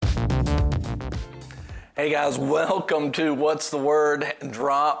Hey guys, welcome to What's the Word?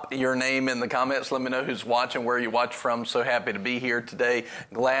 Drop your name in the comments. Let me know who's watching, where you watch from. So happy to be here today.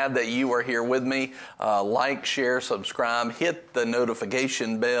 Glad that you are here with me. Like, share, subscribe, hit the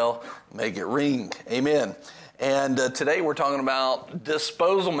notification bell, make it ring. Amen. And today we're talking about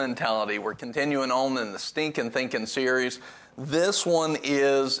disposal mentality. We're continuing on in the Stinking Thinking series. This one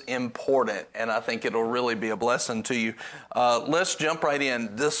is important, and I think it'll really be a blessing to you. Let's jump right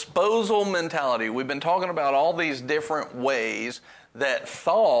in. Disposal mentality. We've been talking about all these different ways that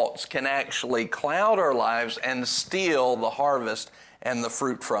thoughts can actually cloud our lives and steal the harvest and the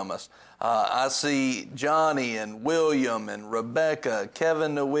fruit from us. I see Johnny and William and Rebecca,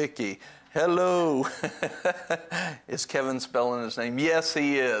 Kevin Nowicki. Hello. Is Kevin spelling his name? Yes,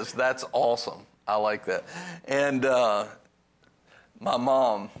 he is. That's awesome. I like that. And my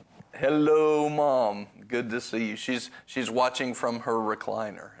mom. Hello, Mom. Good to see you. She's watching from her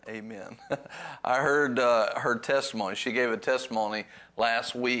recliner. Amen. I heard her testimony. She gave a testimony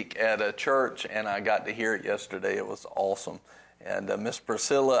last week at a church, and I got to hear it yesterday. It was awesome. And Miss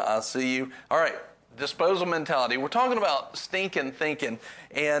Priscilla, I see you. All right, disposal mentality. We're talking about stinking thinking,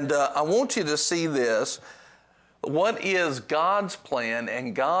 and I want you to see this. What is God's plan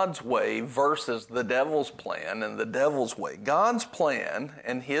and God's way versus the devil's plan and the devil's way? God's plan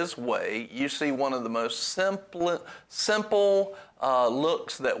and his way, you see one of the most simple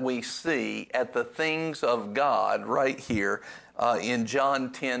looks that we see at the things of God right here in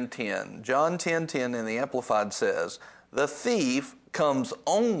John 10:10. John 10:10 in the Amplified says, the thief comes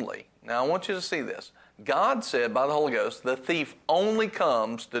only. Now I want you to see this. God said by the Holy Ghost, the thief only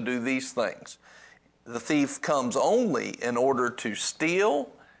comes to do these things. The thief comes only in order to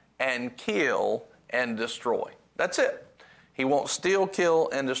steal and kill and destroy. That's it. He won't steal, kill,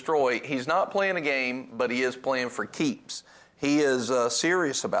 and destroy. He's not playing a game, but he is playing for keeps. He is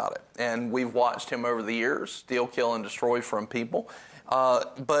serious about it. And we've watched him over the years steal, kill, and destroy from people.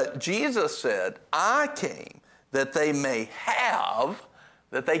 But Jesus said, I came that they may have,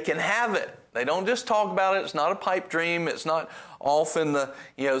 that they can have it. They don't just talk about it. It's not a pipe dream. It's not off in the,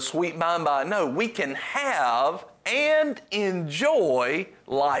 sweet by and by. No, we can have and enjoy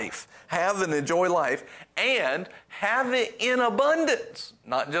life. Have and enjoy life and have it in abundance.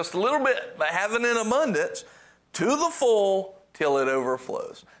 Not just a little bit, but have it in abundance to the full till it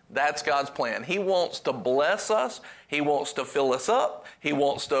overflows. That's God's plan. He wants to bless us. He wants to fill us up. He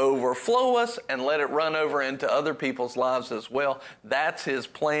wants to overflow us and let it run over into other people's lives as well. That's his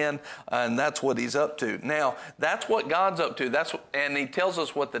plan, and that's what he's up to. Now, that's what God's up to. And he tells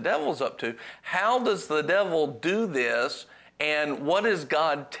us what the devil's up to. How does the devil do this? And what is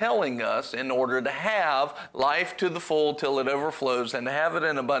God telling us in order to have life to the full till it overflows and to have it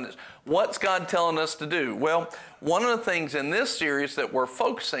in abundance? What's God telling us to do? Well, one of the things in this series that we're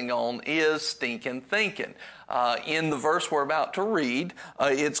focusing on is stinking thinking. In the verse we're about to read,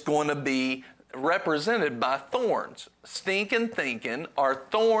 it's going to be represented by thorns. Stinking thinking are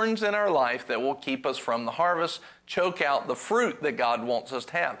thorns in our life that will keep us from the harvest, choke out the fruit that God wants us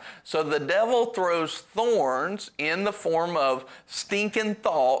to have. So the devil throws thorns in the form of stinking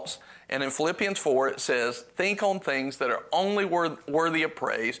thoughts. And in Philippians 4, it says, think on things that are only worthy of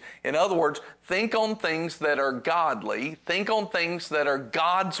praise. In other words, think on things that are godly. Think on things that are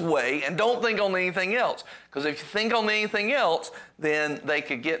God's way. And don't think on anything else. Because if you think on anything else, then they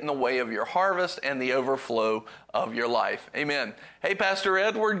could get in the way of your harvest and the overflow of your life. Amen. Hey, Pastor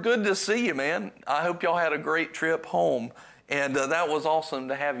Edward, good to see you, man. I hope y'all had a great trip home. And that was awesome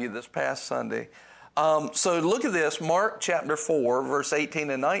to have you this past Sunday. So look at this, Mark chapter 4, verse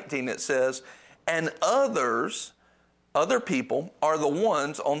 18 and 19, it says, and other people are the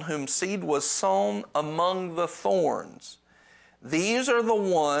ones on whom seed was sown among the thorns. These are the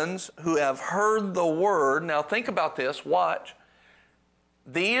ones who have heard the word. Now think about this, watch.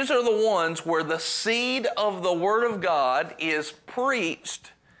 These are the ones where the seed of the word of God is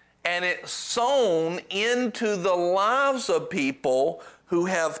preached and it's sown into the lives of people who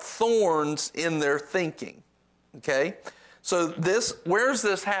have thorns in their thinking, okay? So where's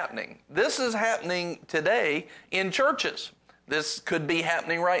this happening? This is happening today in churches. This could be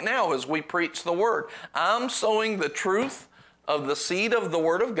happening right now as we preach the word. I'm sowing the truth of the seed of the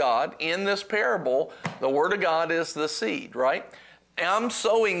word of God in this parable. The word of God is the seed, right? I'm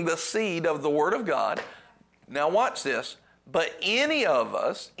sowing the seed of the word of God. Now watch this. But any of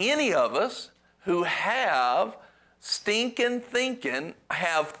us who have stinking thinking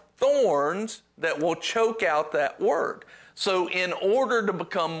have thorns that will choke out that word. So in order to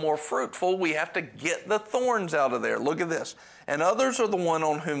become more fruitful, we have to get the thorns out of there. Look at this. And others are the one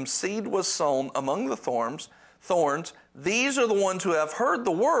on whom seed was sown among the thorns. These are the ones who have heard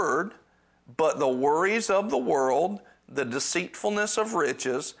the word, But the worries of the world, the deceitfulness of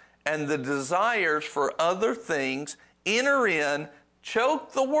riches, and the desires for other things enter in,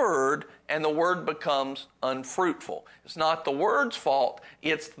 choke the word, and the word becomes unfruitful. It's not the word's fault,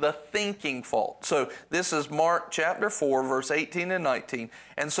 it's the thinking fault. So this is Mark chapter 4, verse 18 and 19.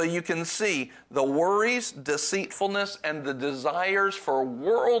 And so you can see the worries, deceitfulness, and the desires for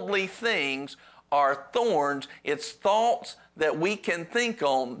worldly things are thorns. It's thoughts that we can think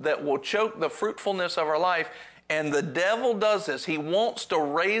on that will choke the fruitfulness of our life. And the devil does this. He wants to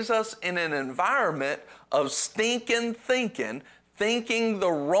raise us in an environment of stinking thinking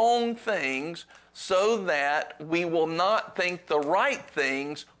the wrong things, so that we will not think the right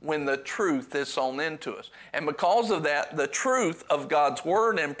things when the truth is sown into us. And because of that, the truth of God's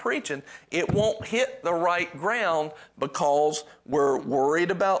word and preaching, it won't hit the right ground because we're worried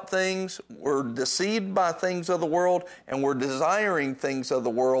about things, we're deceived by things of the world, and we're desiring things of the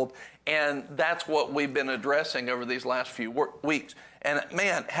world. And that's what we've been addressing over these last few weeks. And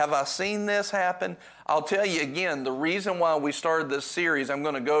man, have I seen this happen? I'll tell you again, the reason why we started this series, I'm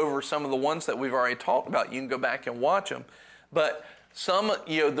going to go over some of the ones that we've already talked about. You can go back and watch them. But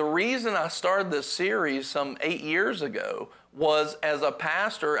the reason I started this series some 8 years ago was, as a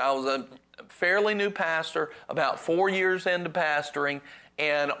pastor, I was a fairly new pastor, about 4 years into pastoring,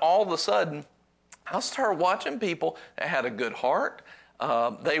 and all of a sudden, I started watching people that had a good heart.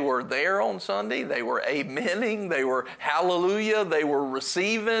 They were there on Sunday. They were amening. They were hallelujah. They were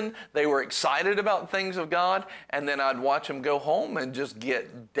receiving. They were excited about things of God. And then I'd watch them go home and just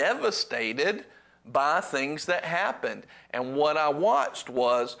get devastated by things that happened. And what I watched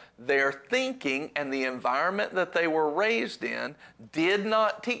was their thinking, and the environment that they were raised in did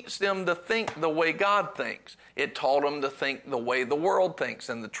not teach them to think the way God thinks. It taught them to think the way the world thinks.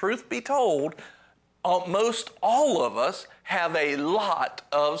 And the truth be told, most all of us have a lot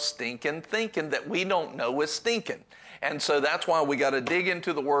of stinking thinking that we don't know is stinking. And so that's why we got to dig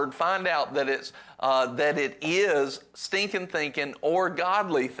into the Word, find out that it is stinking thinking or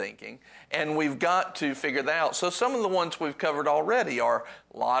godly thinking, and we've got to figure that out. So some of the ones we've covered already are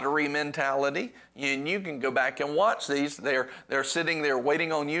lottery mentality, and you can go back and watch these. They're sitting there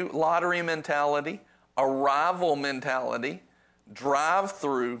waiting on you. Lottery mentality, arrival mentality,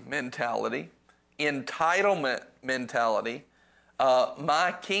 drive-through mentality, entitlement mentality,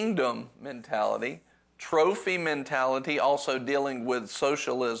 my kingdom mentality, trophy mentality, also dealing with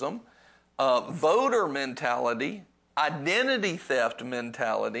socialism, voter mentality, identity theft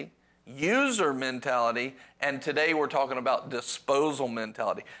mentality, user mentality, and today we're talking about disposal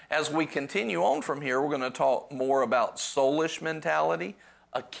mentality. As we continue on from here, we're going to talk more about soulish mentality,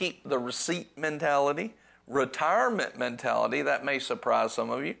 a keep the receipt mentality, retirement mentality, that may surprise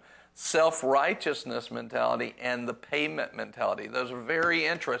some of you, self-righteousness mentality, and the payment mentality. Those are very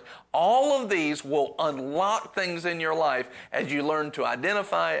interesting. All of these will unlock things in your life as you learn to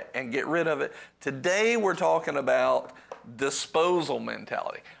identify it and get rid of it. Today we're talking about disposal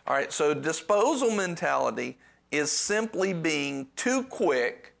mentality. All right, so disposal mentality is simply being too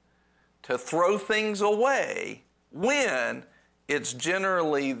quick to throw things away when it's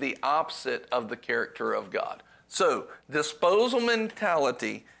generally the opposite of the character of God. So disposal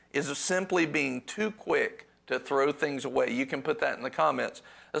mentality is simply being too quick to throw things away. You can put that in the comments,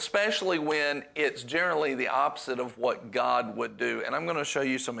 especially when it's generally the opposite of what God would do. And I'm going to show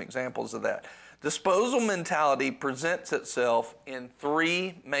you some examples of that. Disposal mentality presents itself in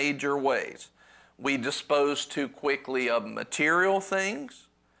three major ways. We dispose too quickly of material things,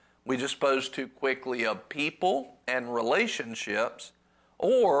 we dispose too quickly of people and relationships,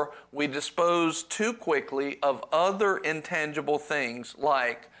 or we dispose too quickly of other intangible things,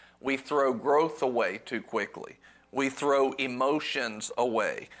 like we throw growth away too quickly. We throw emotions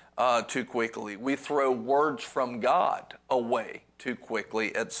away too quickly. We throw words from God away too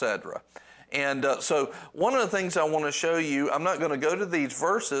quickly, etc. And so one of the things I want to show you, I'm not going to go to these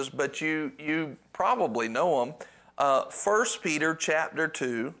verses, but you probably know them. 1 Peter chapter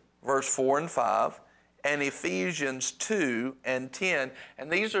 2, verse 4 and 5, and Ephesians 2 and 10. And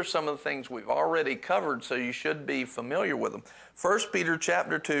these are some of the things we've already covered, so you should be familiar with them. 1 Peter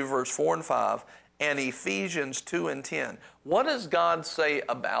chapter 2, verse 4 and 5, and Ephesians 2 and 10. What does God say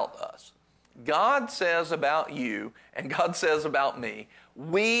about us? God says about you, and God says about me,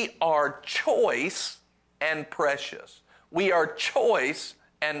 we are choice and precious. We are choice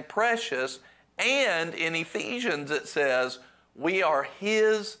and precious, and in Ephesians it says, we are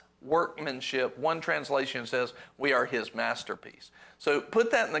His workmanship. One translation says we are His masterpiece. So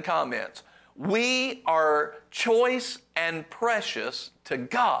put that in the comments. We are choice and precious to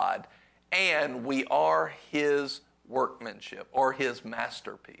God, and we are His workmanship or his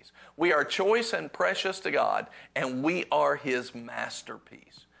masterpiece. We are choice and precious to God, and we are his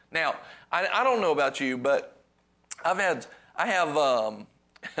masterpiece. Now, I don't know about you, but I have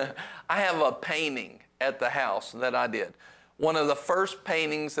I have a painting at the house that I did. One of the first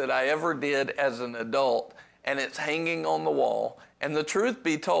paintings that I ever did as an adult, and it's hanging on the wall. And the truth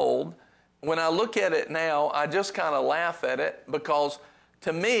be told, when I look at it now, I just kind of laugh at it because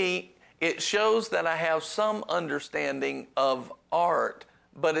to me, it shows that I have some understanding of art,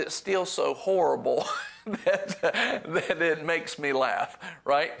 but it's still so horrible that it makes me laugh,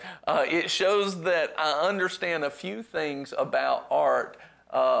 right? It shows that I understand a few things about art,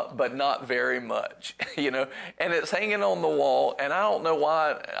 but not very much, you know. And it's hanging on the wall, and I don't know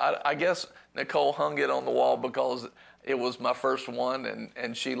why. I guess Nicole hung it on the wall because it was my first one,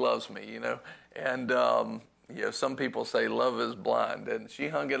 and she loves me, you know. And you know, some people say love is blind, and she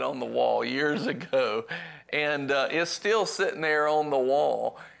hung it on the wall years ago, and it's still sitting there on the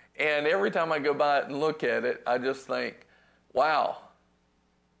wall. And every time I go by it and look at it, I just think, wow.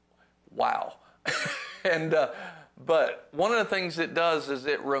 And but one of the things it does is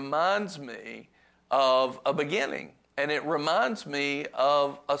it reminds me of a beginning, and it reminds me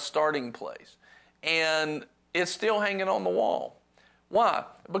of a starting place. And it's still hanging on the wall. Why?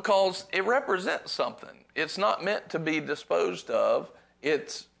 Because it represents something. It's not meant to be disposed of.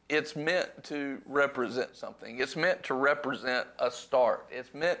 It's meant to represent something. It's meant to represent a start.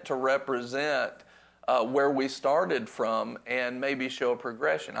 It's meant to represent where we started from and maybe show a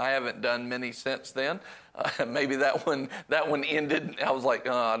progression. I haven't done many since then. Maybe that one ended. I was like,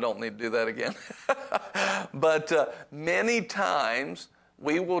 oh, I don't need to do that again. But many times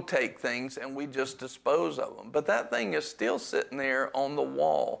we will take things and we just dispose of them. But that thing is still sitting there on the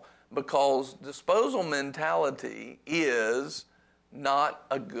wall because disposal mentality is not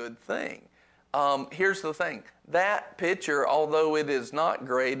a good thing. Here's the thing. That picture, although it is not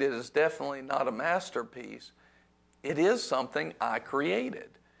great, it is definitely not a masterpiece. It is something I created.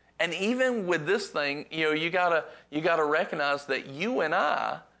 And even with this thing, you know, you gotta recognize that you and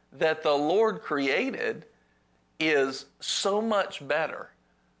I, that the Lord created, is so much better,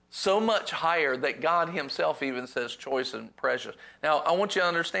 so much higher that God himself even says choice and precious. Now, I want you to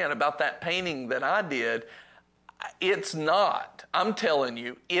understand about that painting that I did, it's not, I'm telling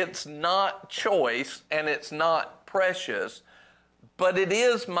you, it's not choice and it's not precious, but it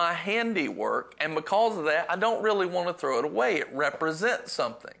is my handiwork, and because of that, I don't really want to throw it away. It represents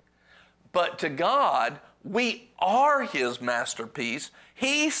something. But to God, we are his masterpiece.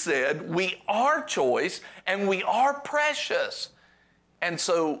 He said we are choice and we are precious. And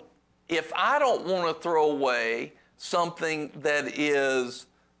so if I don't want to throw away something that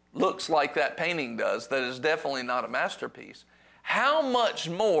looks like that painting does, that is definitely not a masterpiece, how much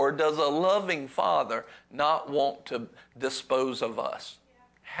more does a loving Father not want to dispose of us?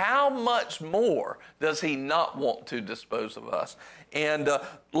 How much more does he not want to dispose of us? And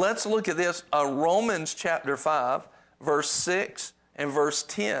let's look at this, Romans chapter 5, verse 6 and verse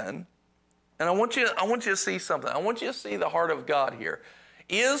 10. And I want you to see something. I want you to see the heart of God here.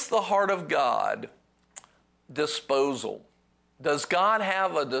 Is the heart of God disposal? Does God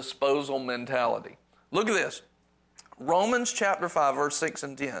have a disposal mentality? Look at this. Romans chapter 5, verse 6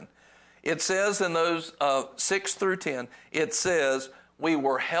 and 10. It says in those 6 through 10, it says, we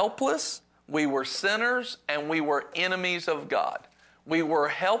were helpless, we were sinners, and we were enemies of God. We were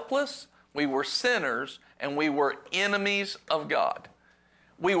helpless, we were sinners, and we were enemies of God.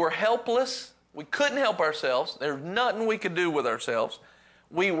 We were helpless, we couldn't help ourselves, there's nothing we could do with ourselves.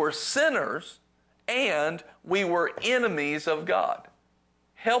 We were sinners, and we were enemies of God.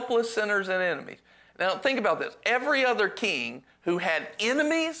 Helpless sinners and enemies. Now think about this. Every other king who had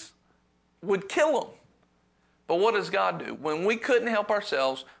enemies would kill them. But what does God do? When we couldn't help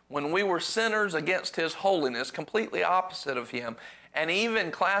ourselves, when we were sinners against his holiness, completely opposite of him, and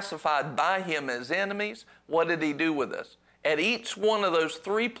even classified by him as enemies, what did he do with us? At each one of those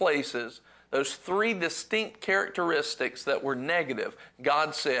three places, those three distinct characteristics that were negative,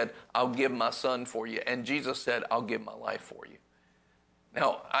 God said, I'll give my son for you. And Jesus said, I'll give my life for you.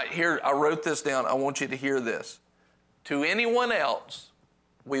 Now, I wrote this down. I want you to hear this. To anyone else,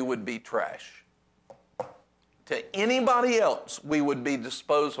 we would be trash. To anybody else, we would be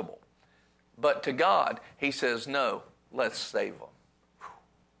disposable. But to God, he says, no, let's save them.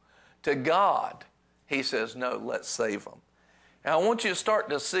 To God, he says, no, let's save them. Now, I want you to start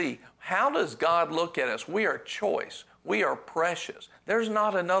to see, how does God look at us? We are choice. We are precious. There's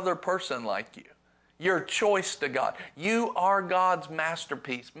not another person like you. Your choice to God. You are God's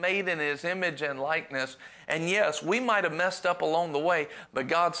masterpiece, made in His image and likeness. And yes, we might have messed up along the way, but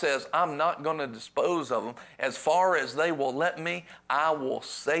God says, I'm not going to dispose of them. As far as they will let me, I will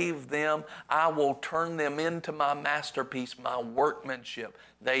save them. I will turn them into my masterpiece, my workmanship.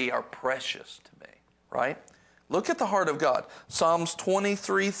 They are precious to me, right? Look at the heart of God. Psalms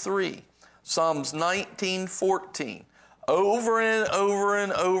 23:3, Psalms 19:14. Over and over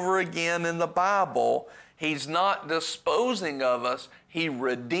and over again in the Bible, He's not disposing of us. He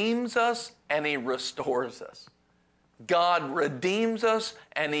redeems us and He restores us. God redeems us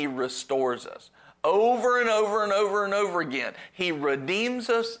and He restores us. Over and over and over and over again, He redeems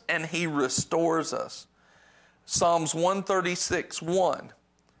us and He restores us. Psalms 136:1.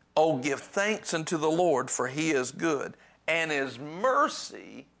 Oh, give thanks unto the Lord, for He is good, and His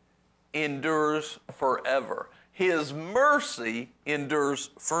mercy endures forever. His mercy endures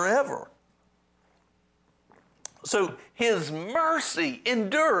forever. So His mercy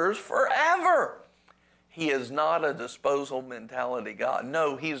endures forever. He is not a disposal mentality God.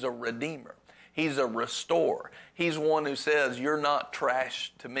 No, He's a redeemer. He's a restorer. He's one who says, you're not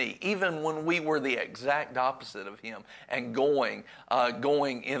trash to me. Even when we were the exact opposite of Him and going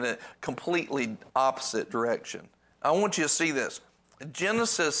in a completely opposite direction. I want you to see this.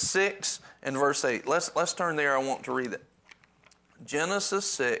 Genesis 6 and verse 8. Let's turn there. I want to read it. Genesis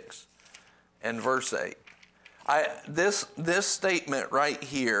 6 and verse 8. This statement right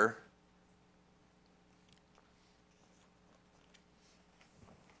here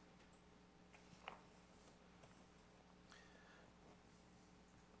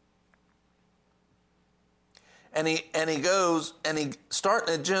And he goes, and he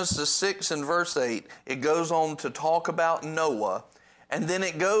starting at Genesis 6 and verse 8, it goes on to talk about Noah. And then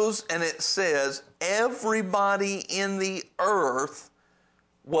it goes and it says, everybody in the earth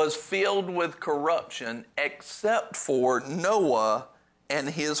was filled with corruption except for Noah and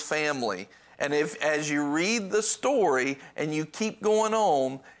his family. And as you read the story and you keep going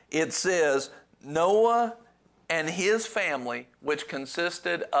on, it says Noah and his family, which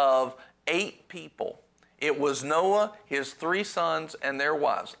consisted of 8 people. It was Noah, his 3 sons, and their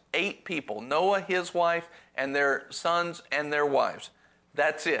wives. 8 people. Noah, his wife, and their sons and their wives.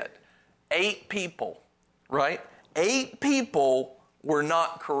 That's it. 8 people, right? 8 people were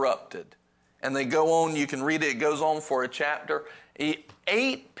not corrupted. And they go on, you can read it, it goes on for a chapter.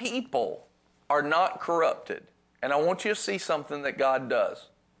 8 people are not corrupted. And I want you to see something that God does.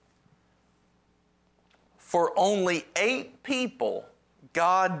 For only 8 people,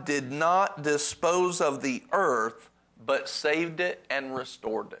 God did not dispose of the earth, but saved it and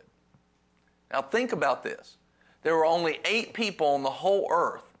restored it. Now think about this. There were only 8 people on the whole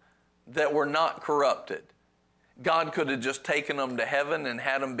earth that were not corrupted. God could have just taken them to heaven and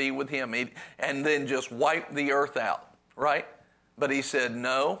had them be with Him and then just wiped the earth out, right? But He said,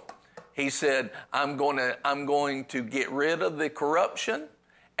 no. He said, I'm going to get rid of the corruption,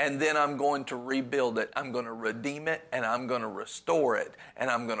 and then I'm going to rebuild it. I'm going to redeem it, and I'm going to restore it. And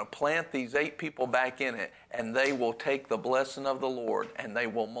I'm going to plant these 8 people back in it, and they will take the blessing of the Lord, and they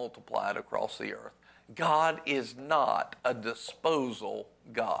will multiply it across the earth. God is not a disposal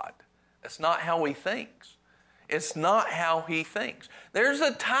God. That's not how He thinks. It's not how He thinks. There's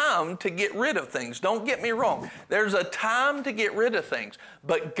a time to get rid of things. Don't get me wrong. There's a time to get rid of things.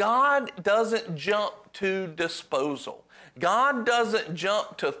 But God doesn't jump to disposal. God doesn't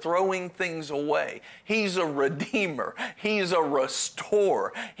jump to throwing things away. He's a redeemer. He's a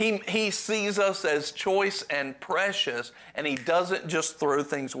restorer. He sees us as choice and precious, and He doesn't just throw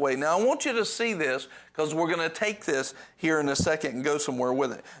things away. Now, I want you to see this because we're going to take this here in a second and go somewhere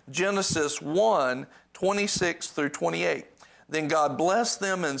with it. Genesis 1, 26 through 28. Then God blessed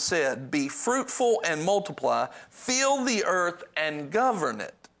them and said, be fruitful and multiply, fill the earth and govern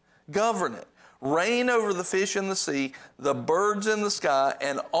it. Govern it. Reign over the fish in the sea, the birds in the sky,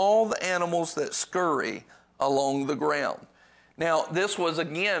 and all the animals that scurry along the ground. Now, this was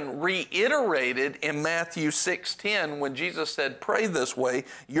again reiterated in Matthew 6:10 when Jesus said, pray this way,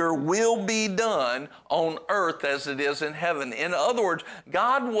 your will be done on earth as it is in heaven. In other words,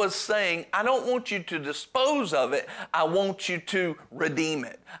 God was saying, I don't want you to dispose of it. I want you to redeem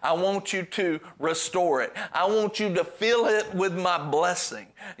it. I want you to restore it. I want you to fill it with my blessing.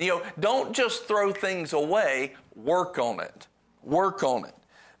 Don't just throw things away. Work on it. Work on it.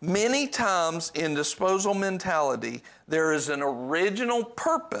 Many times in disposal mentality, there is an original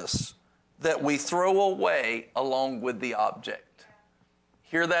purpose that we throw away along with the object.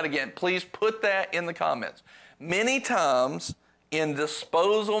 Hear that again. Please put that in the comments. Many times in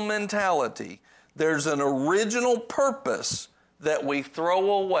disposal mentality, there's an original purpose that we throw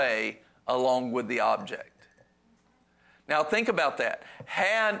away along with the object. Now think about that.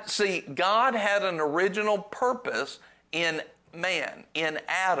 God had an original purpose in man, in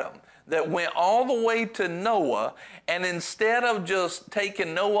Adam, that went all the way to Noah, and instead of just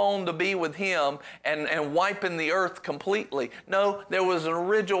taking Noah on to be with him and wiping the earth completely, no, there was an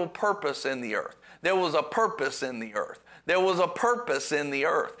original purpose in the earth. There was a purpose in the earth. There was a purpose in the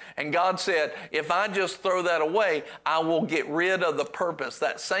earth. And God said, if I just throw that away, I will get rid of the purpose.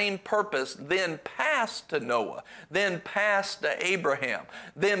 That same purpose then passed to Noah, then passed to Abraham,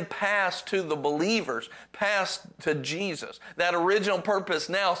 then passed to the believers, passed to Jesus. That original purpose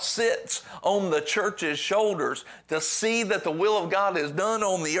now sits on the church's shoulders to see that the will of God is done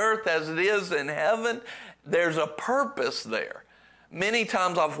on the earth as it is in heaven. There's a purpose there. Many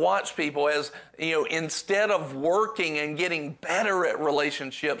times I've watched people as, instead of working and getting better at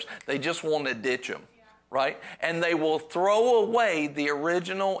relationships, they just want to ditch them, right? And they will throw away the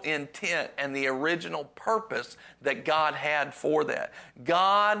original intent and the original purpose that God had for that.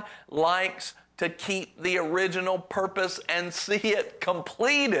 God likes to keep the original purpose and see it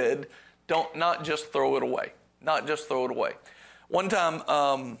completed. Not just throw it away. Not just throw it away. One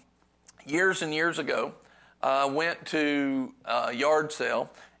time, years and years ago, I went to a yard sale,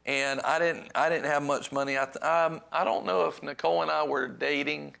 and I didn't have much money. I don't know if Nicole and I were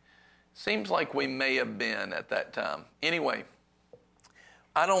dating. Seems like we may have been at that time. Anyway,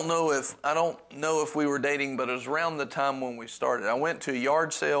 I don't know if we were dating, but it was around the time when we started. I went to a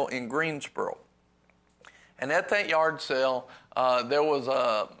yard sale in Greensboro, and at that yard sale, there was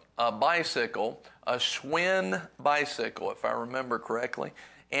a bicycle, a Schwinn bicycle, if I remember correctly,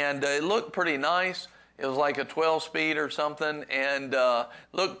 and it looked pretty nice. It was like a 12-speed or something, and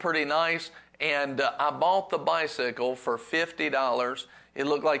looked pretty nice. And I bought the bicycle for $50. It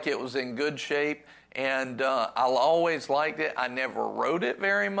looked like it was in good shape, and I always liked it. I never rode it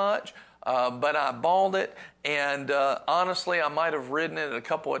very much, but I bought it. And honestly, I might have ridden it a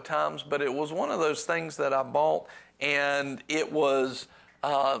couple of times, but it was one of those things that I bought, and it was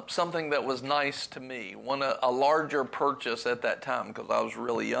something that was nice to me. A larger purchase at that time because I was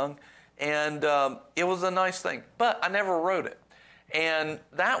really young. And it was a nice thing, but I never rode it. And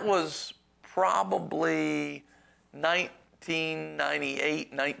that was probably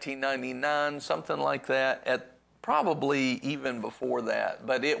 1998, 1999, something like that, probably even before that.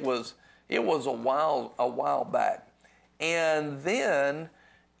 But it was a while back. And then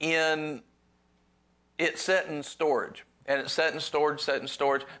it sat in storage. And it sat in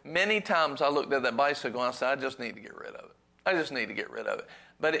storage. Many times I looked at that bicycle and I said, I just need to get rid of it. I just need to get rid of it.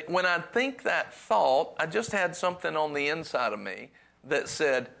 But when I think that thought, I just had something on the inside of me that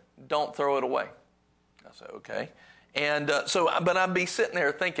said, don't throw it away. I said, okay. And but I'd be sitting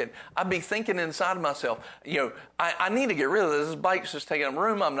there thinking, inside of myself, I need to get rid of this. This bike's just taking up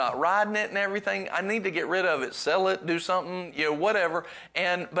room. I'm not riding it and everything. I need to get rid of it, sell it, do something, whatever.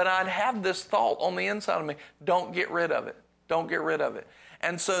 But I'd have this thought on the inside of me, don't get rid of it. Don't get rid of it.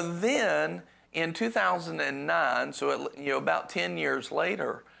 And so then, in 2009, so about 10 years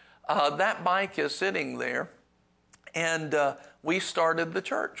later, that bike is sitting there, and we started the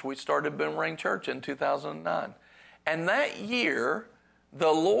church. We started Boomerang Church in 2009. And that year,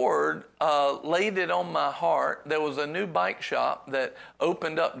 the Lord laid it on my heart. There was a new bike shop that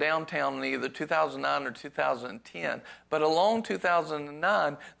opened up downtown in either 2009 or 2010. But along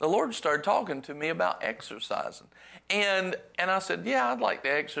 2009, the Lord started talking to me about exercising. And I said, yeah, I'd like to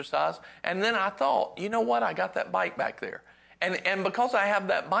exercise. And then I thought, you know what? I got that bike back there. And because I have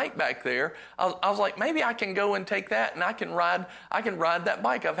that bike back there, I was like, maybe I can go and take that and I can ride that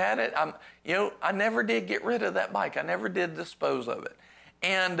bike. I've had it. I never did get rid of that bike. I never did dispose of it.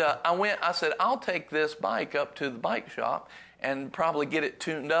 And I said, I'll take this bike up to the bike shop and probably get it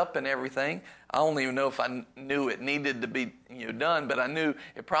tuned up and everything. I don't even know if I knew it needed to be done, but I knew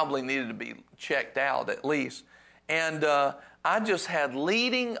it probably needed to be checked out at least. And I just had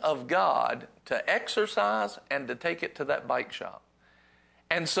leading of God to exercise and to take it to that bike shop.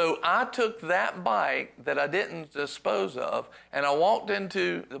 And so I took that bike that I didn't dispose of, and I walked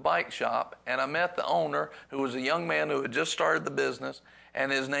into the bike shop, and I met the owner, who was a young man who had just started the business,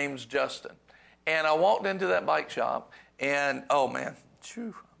 and his name's Justin. And I walked into that bike shop, and oh man,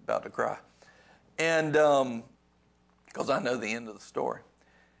 about to cry. And because I know the end of the story.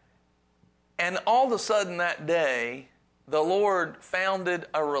 And all of a sudden that day, the Lord founded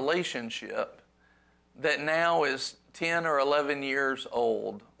a relationship that now is 10 or 11 years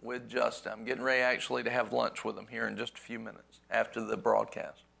old with Justin. I'm getting ready actually to have lunch with him here in just a few minutes after the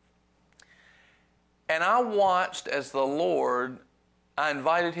broadcast. And I watched as the Lord, I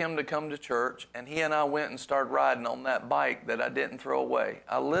invited him to come to church, and he and I went and started riding on that bike that I didn't throw away.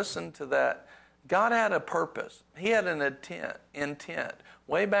 I listened to that. God had a purpose. He had an intent.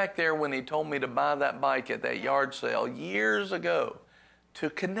 Way back there when he told me to buy that bike at that yard sale years ago, to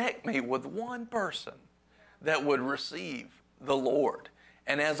connect me with one person that would receive the Lord.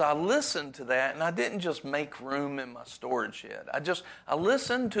 And as I listened to that, and I didn't just make room in my storage shed, I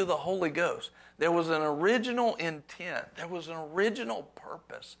listened to the Holy Ghost. There was an original intent. There was an original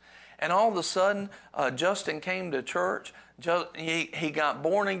purpose. And all of a sudden, Justin came to church. He got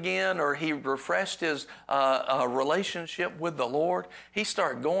born again, or he refreshed his relationship with the Lord. He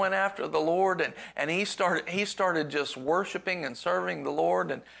started going after the Lord, and he started just worshiping and serving the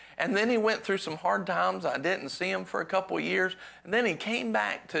Lord. And then he went through some hard times. I didn't see him for a couple of years. And then he came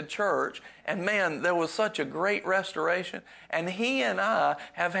back to church, and man, there was such a great restoration. And he and I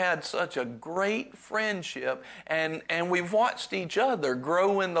have had such a great friendship, and we've watched each other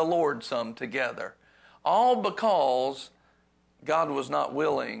grow in the Lord some together. All because God was not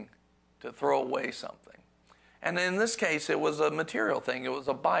willing to throw away something. And in this case, it was a material thing. It was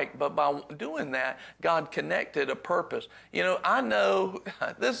a bike. But by doing that, God connected a purpose. You know, I know,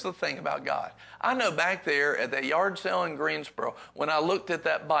 this is the thing about God. I know back there at that yard sale in Greensboro, when I looked at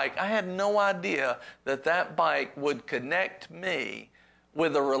that bike, I had no idea that that bike would connect me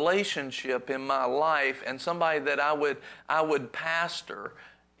with a relationship in my life and somebody that I would pastor,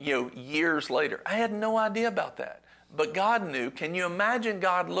 years later. I had no idea about that. But God knew. Can you imagine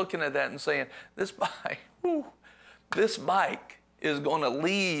God looking at that and saying, this bike is going to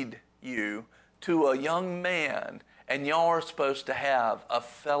lead you to a young man, and y'all are supposed to have a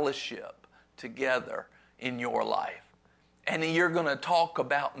fellowship together in your life. And you're going to talk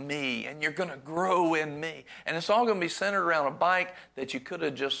about me, and you're going to grow in me. And it's all going to be centered around a bike that you could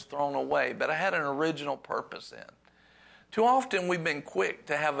have just thrown away, but I had an original purpose in. Too often we've been quick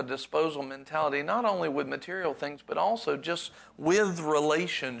to have a disposal mentality, not only with material things, but also just with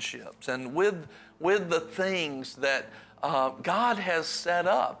relationships and with the things that God has set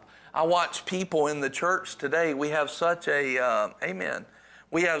up. I watch people in the church today. We have such a,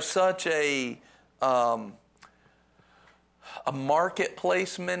 we have such a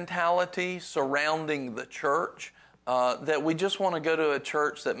marketplace mentality surrounding the church that we just want to go to a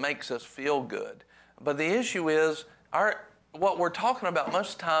church that makes us feel good. But the issue is, what we're talking about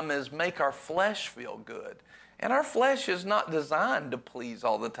most of the time is make our flesh feel good. And our flesh is not designed to please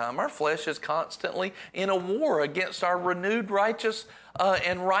all the time. Our flesh is constantly in a war against our renewed righteous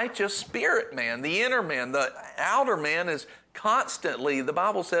spirit man, the inner man. The outer man is constantly, the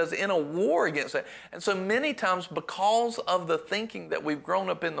Bible says, in a war against it. And so many times, because of the thinking that we've grown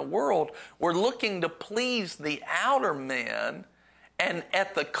up in the world, we're looking to please the outer man and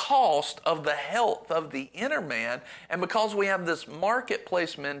at the cost of the health of the inner man. And because we have this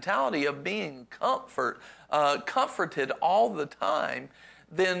marketplace mentality of being comforted all the time,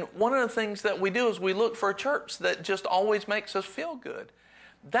 then one of the things that we do is we look for a church that just always makes us feel good.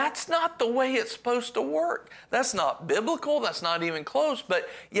 That's not the way it's supposed to work. That's not biblical. That's not even close. But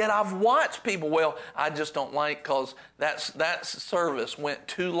yet I've watched people, I just don't like because that service went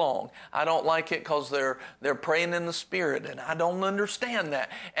too long. I don't like it because they're praying in the Spirit, and I don't understand that.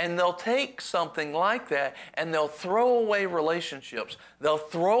 And they'll take something like that, and they'll throw away relationships. They'll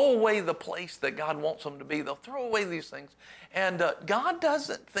throw away the place that God wants them to be. They'll throw away these things. And God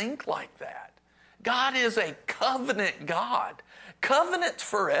doesn't think like that. God is a covenant God. Covenant's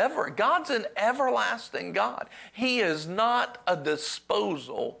forever. God's an everlasting God. He is not a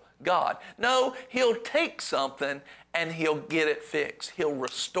disposal God. No, He'll take something and He'll get it fixed. He'll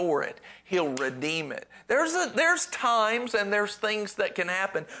restore it. He'll redeem it. There's times and there's things that can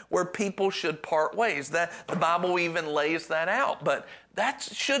happen where people should part ways. That the Bible even lays that out. But that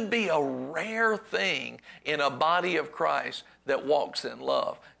should be a rare thing in a body of Christ that walks in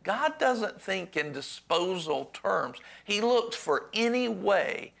love. God doesn't think in disposal terms. He looks for any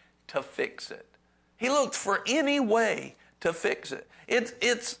way to fix it. He looks for any way to fix it.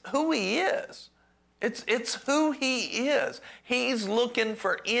 It's who He is. It's who He is. He's looking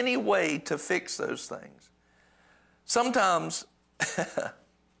for any way to fix those things. Sometimes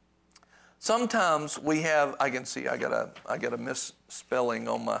we have, I can see I got a misspelling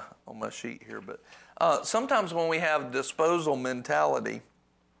on my sheet here, but sometimes when we have disposal mentality,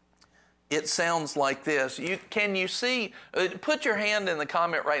 it sounds like this. Can you see, put your hand in the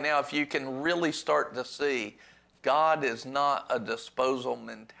comment right now if you can really start to see God is not a disposal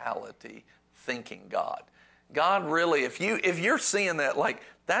mentality thinking God. God really, if you're seeing that, like,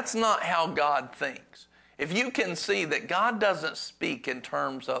 that's not how God thinks. If you can see that God doesn't speak in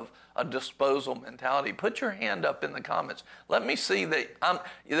terms of a disposal mentality, put your hand up in the comments. Let me see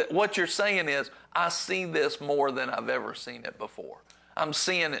that what you're saying is, I see this more than I've ever seen it before. I'm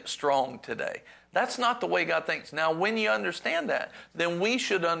seeing it strong today. That's not the way God thinks. Now, when you understand that, then we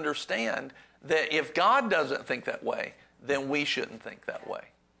should understand that if God doesn't think that way, then we shouldn't think that way.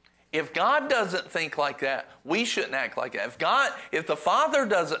 If God doesn't think like that, we shouldn't act like that. If the Father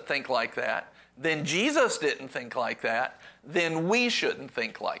doesn't think like that, then Jesus didn't think like that, then we shouldn't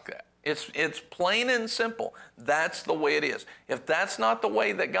think like that. It's plain and simple. That's the way it is. If that's not the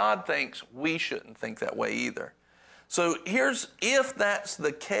way that God thinks, we shouldn't think that way either. So if that's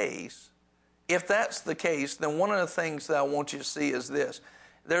the case, then one of the things that I want you to see is this.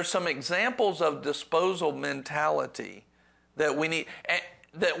 There's some examples of disposal mentality that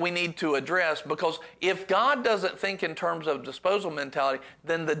we need to address, because if God doesn't think in terms of disposal mentality,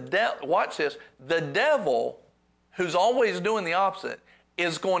 then watch this, the devil, who's always doing the opposite,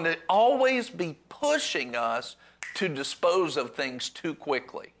 is going to always be pushing us to dispose of things too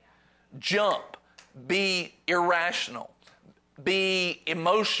quickly. Jump, be irrational, be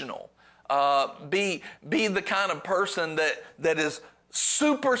emotional, be the kind of person that is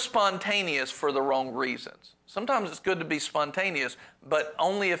super spontaneous for the wrong reasons. Sometimes it's good to be spontaneous, but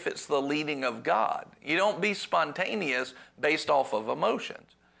only if it's the leading of God. You don't be spontaneous based off of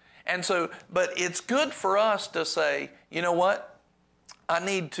emotions. And so, but it's good for us to say, you know what? I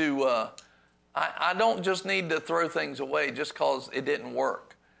don't just need to throw things away just because it didn't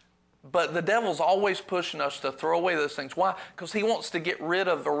work. But the devil's always pushing us to throw away those things. Why? Because he wants to get rid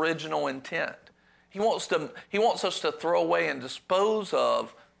of original intent. He wants us to throw away and dispose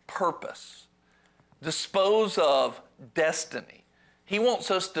of purpose, dispose of destiny. He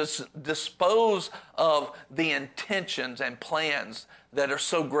wants us to dispose of the intentions and plans that are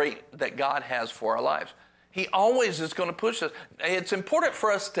so great that God has for our lives. He always is going to push us. It's important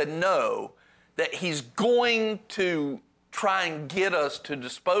for us to know that he's going to try and get us to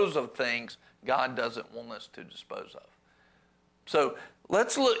dispose of things God doesn't want us to dispose of. So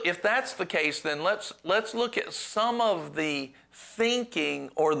let's look, if that's the case, then let's look at some of the thinking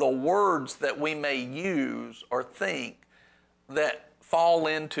or the words that we may use or think that fall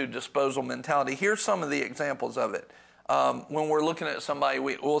into disposal mentality. Here's some of the examples of it. When we're looking at somebody,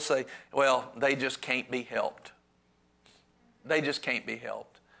 we'll say, well, they just can't be helped. They just can't be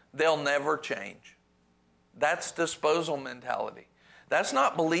helped. They'll never change. That's disposal mentality. That's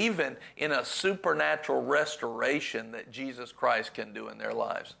not believing in a supernatural restoration that Jesus Christ can do in their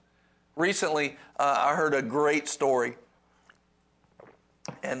lives. Recently, I heard a great story,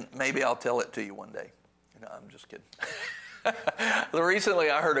 and maybe I'll tell it to you one day. No, I'm just kidding. Recently,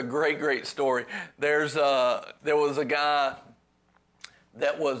 I heard a great story. There was a guy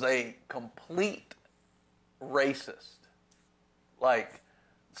that was a complete racist, like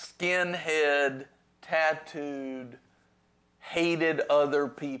skinhead, tattooed, hated other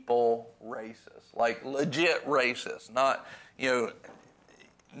people, racist, like legit racist, not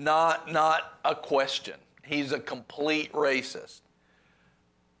a question. He's a complete racist.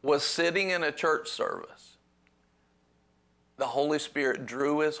 Was sitting in a church service. The Holy Spirit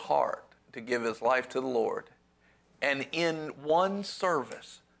drew his heart to give his life to the Lord, and in one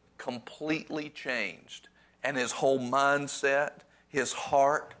service completely changed, and his whole mindset, his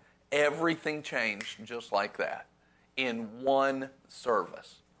heart, everything changed just like that in one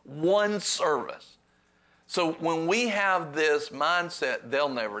service. One service. So when we have this mindset, they'll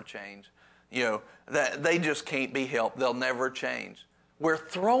never change, that they just can't be helped, they'll never change, we're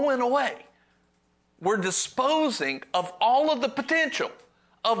throwing away, we're disposing of all of the potential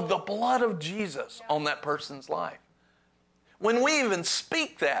of the blood of Jesus on that person's life. When we even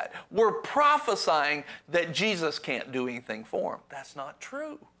speak that, we're prophesying that Jesus can't do anything for them. That's not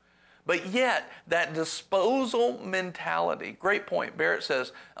true. But yet, that disposal mentality, great point. Barrett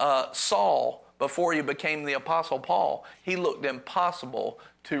says, Saul, before he became the Apostle Paul, he looked impossible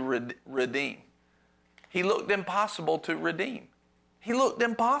to redeem. He looked impossible to redeem. He looked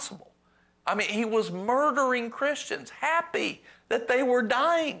impossible. I mean, he was murdering Christians, happy that they were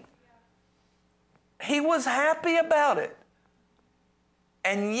dying. He was happy about it.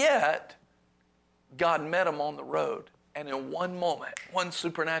 And yet, God met him on the road. And in one moment, one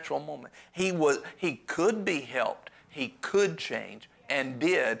supernatural moment, he could be helped. He could change, and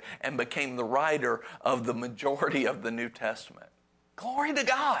did, and became the writer of the majority of the New Testament. Glory to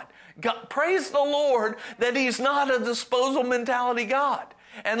God. Praise the Lord that he's not a disposal mentality God.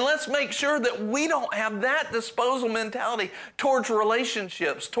 And let's make sure that we don't have that disposal mentality towards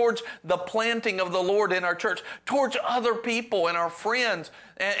relationships, towards the planting of the Lord in our church, towards other people and our friends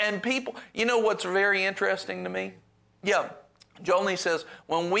and people. You know what's very interesting to me? Yeah, Jolene says,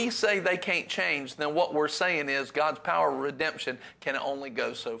 when we say they can't change, then what we're saying is God's power of redemption can only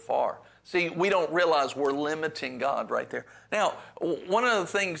go so far. See, we don't realize we're limiting God right there. Now, one of the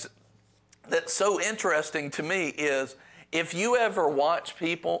things that's so interesting to me is if you ever watch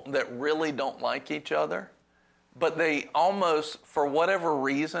people that really don't like each other, but they almost, for whatever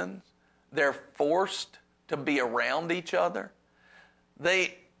reason, they're forced to be around each other,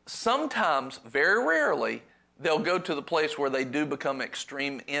 they sometimes, very rarely, they'll go to the place where they do become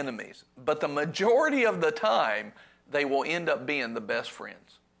extreme enemies. But the majority of the time, they will end up being the best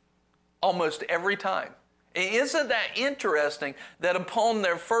friends. Almost every time. Isn't that interesting that upon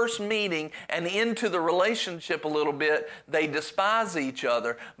their first meeting and into the relationship a little bit, they despise each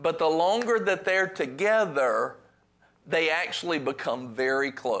other, but the longer that they're together, they actually become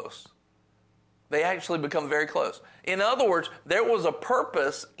very close. They actually become very close. In other words, there was a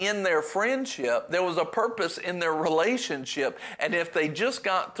purpose in their friendship. There was a purpose in their relationship. And if they just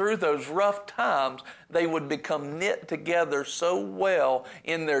got through those rough times, they would become knit together so well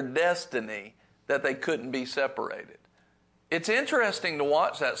in their destiny that they couldn't be separated. It's interesting to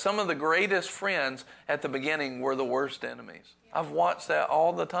watch that. Some of the greatest friends at the beginning were the worst enemies. I've watched that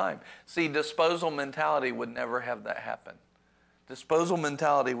all the time. See, disposal mentality would never have that happen. Disposal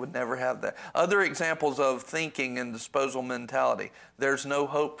mentality would never have that. Other examples of thinking and disposal mentality. There's no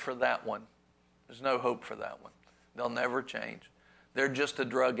hope for that one. There's no hope for that one. They'll never change. They're just a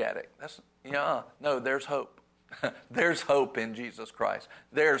drug addict. No, there's hope. There's hope in Jesus Christ.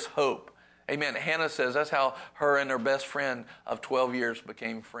 There's hope. Amen. Hannah says that's how her and her best friend of 12 years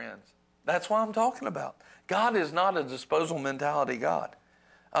became friends. That's what I'm talking about. God is not a disposal mentality God.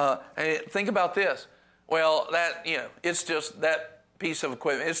 Think about this. Well, it's just that piece of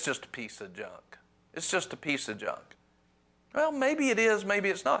equipment. It's just a piece of junk. It's just a piece of junk. Well, maybe it is, maybe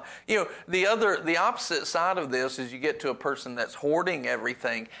it's not. The opposite side of this is you get to a person that's hoarding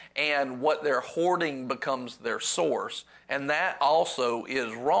everything, and what they're hoarding becomes their source, and that also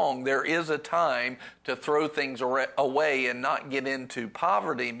is wrong. There is a time to throw things away and not get into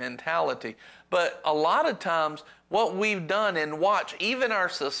poverty mentality. But a lot of times, what we've done and watch, even our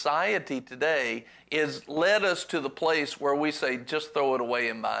society today, is led us to the place where we say, just throw it away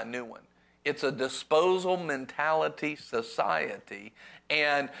and buy a new one. It's a disposal mentality society.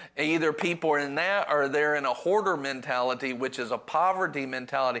 And either people are in that or they're in a hoarder mentality, which is a poverty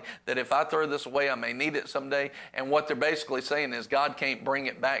mentality, that if I throw this away, I may need it someday. And what they're basically saying is God can't bring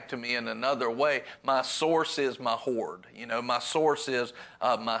it back to me in another way. My source is my hoard. My source is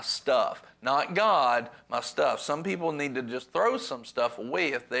my stuff. Not God, my stuff. Some people need to just throw some stuff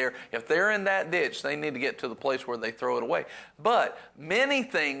away. If they're in that ditch, they need to get to the place where they throw it away. But many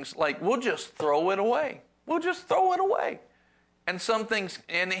things, like we'll just throw it away. We'll just throw it away. And some things,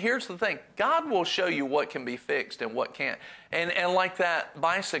 and here's the thing, God will show you what can be fixed and what can't. And like that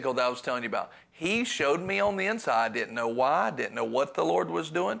bicycle that I was telling you about, He showed me on the inside. I didn't know why, I didn't know what the Lord was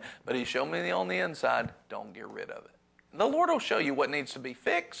doing, but He showed me on the inside, don't get rid of it. The Lord will show you what needs to be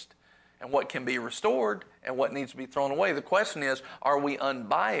fixed and what can be restored and what needs to be thrown away. The question is, are we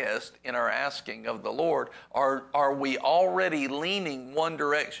unbiased in our asking of the Lord? Are we already leaning one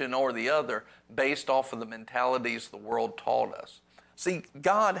direction or the other based off of the mentalities the world taught us? See,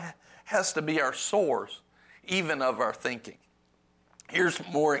 God has to be our source, even of our thinking. Here's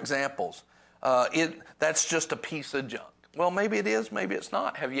more examples. That's just a piece of junk. Well, maybe it is, maybe it's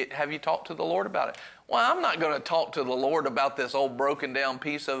not. Have you talked to the Lord about it? Well, I'm not going to talk to the Lord about this old broken down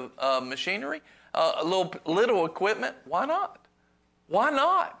piece of machinery, a little equipment. Why not? Why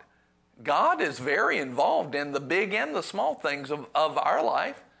not? God is very involved in the big and the small things of our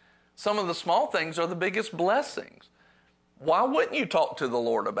life. Some of the small things are the biggest blessings. Why wouldn't you talk to the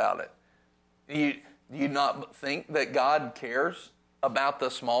Lord about it? Do you not think that God cares about the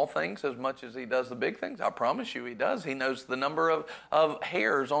small things as much as He does the big things? I promise you He does. He knows the number of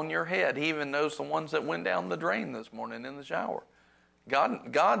hairs on your head. He even knows the ones that went down the drain this morning in the shower.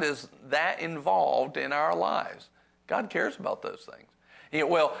 God is that involved in our lives. God cares about those things.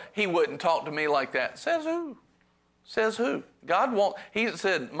 He wouldn't talk to me like that. Says who? Says who? He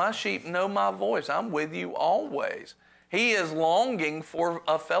said, my sheep know my voice. I'm with you always. He is longing for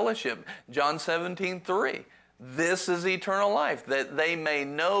a fellowship. John 17:3. This is eternal life, that they may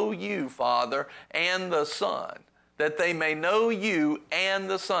know you, Father, and the Son. That they may know you and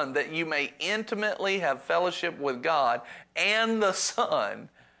the Son. That you may intimately have fellowship with God and the Son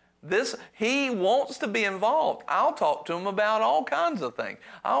He wants to be involved. I'll talk to him about all kinds of things.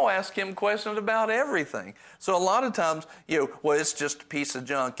 I'll ask him questions about everything. So a lot of times, well, it's just a piece of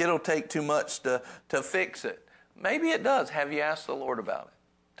junk. It'll take too much to fix it. Maybe it does. Have you asked the Lord about it?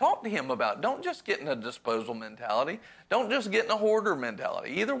 Talk to him about it. Don't just get in a disposal mentality. Don't just get in a hoarder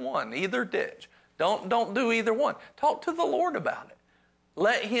mentality. Either one, either ditch. Don't do either one. Talk to the Lord about it.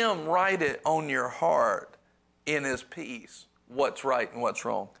 Let him write it on your heart in his peace, what's right and what's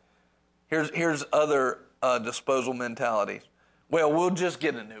wrong. Here's other disposal mentalities. Well, we'll just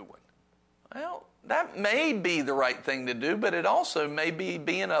get a new one. Well, that may be the right thing to do, but it also may be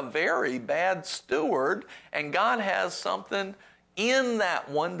being a very bad steward, and God has something in that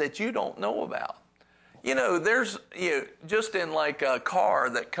one that you don't know about. There's just in like a car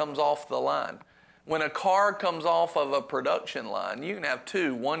that comes off the line. When a car comes off of a production line, you can have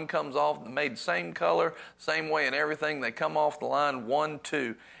two. One comes off made same color, same way and everything. They come off the line, 1,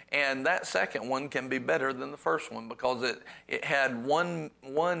 2. And that second one can be better than the first one because it had one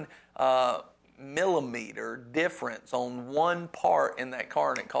millimeter difference on one part in that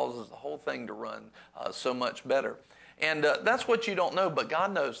car, and it causes the whole thing to run so much better. And that's what you don't know, but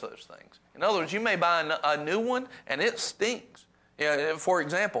God knows those things. In other words, you may buy a new one, and it stinks. For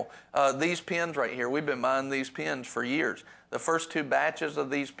example, these pens right here, we've been buying these pens for years. The first 2 batches of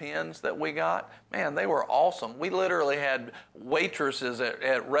these pens that we got, man, they were awesome. We literally had waitresses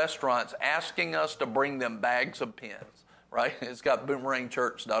at restaurants asking us to bring them bags of pens, right? It's got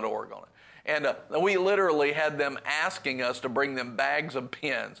boomerangchurch.org on it. And we literally had them asking us to bring them bags of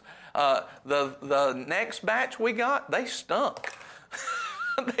pens. The next batch we got, they stunk.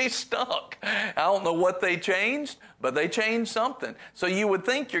 They stunk. I don't know what they changed, but they changed something. So you would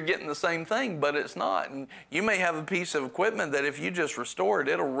think you're getting the same thing, but it's not. And you may have a piece of equipment that if you just restore it,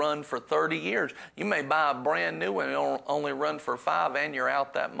 it'll run for 30 years. You may buy a brand new one and it'll only run for 5, and you're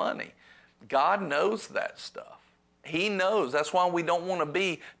out that money. God knows that stuff. He knows. That's why we don't want to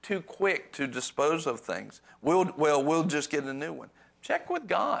be too quick to dispose of things. We'll just get a new one. Check with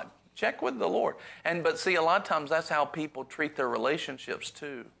God. Check with the Lord. But see, a lot of times that's how people treat their relationships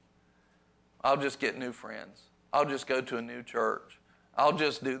too. I'll just get new friends. I'll just go to a new church. I'll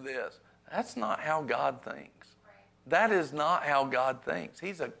just do this. That's not how God thinks. That is not how God thinks.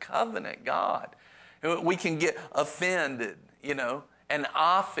 He's a covenant God. We can get offended, an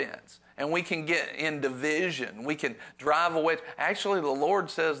offense. And we can get in division. We can drive away. Actually, the Lord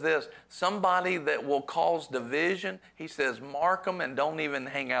says this, somebody that will cause division, he says, mark them and don't even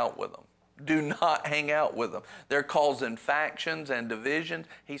hang out with them. Do not hang out with them. They're causing factions and divisions.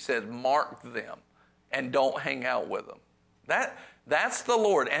 He says, mark them and don't hang out with them. That's the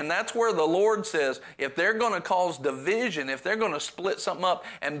Lord. And that's where the Lord says, if they're going to cause division, if they're going to split something up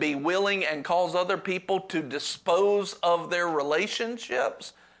and be willing and cause other people to dispose of their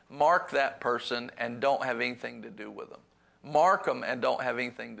relationships, mark that person and don't have anything to do with them. Mark them and don't have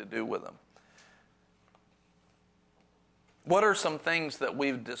anything to do with them. What are some things that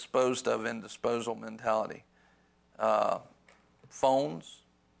we've disposed of in disposal mentality? Phones.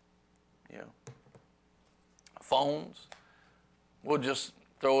 Phones. We'll just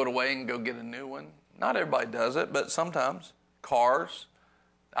throw it away and go get a new one. Not everybody does it, but sometimes. Cars.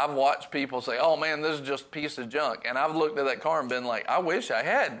 I've watched people say, oh man, this is just a piece of junk. And I've looked at that car and been like, I wish I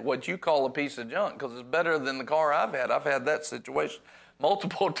had what you call a piece of junk because it's better than the car I've had. I've had that situation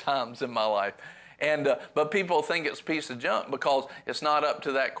multiple times in my life. But people think it's a piece of junk because it's not up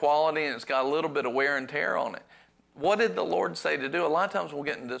to that quality and it's got a little bit of wear and tear on it. What did the Lord say to do? A lot of times we'll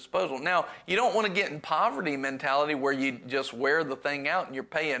get in disposal. Now, you don't want to get in poverty mentality where you just wear the thing out and you're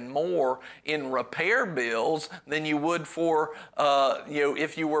paying more in repair bills than you would for,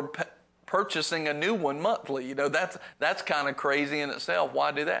 if you were purchasing a new one monthly. That's kind of crazy in itself.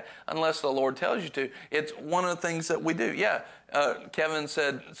 Why do that? Unless the Lord tells you to. It's one of the things that we do. Yeah, Kevin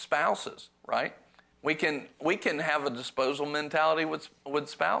said spouses, right? We can have a disposal mentality with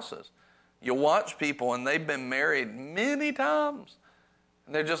spouses. You watch people and they've been married many times.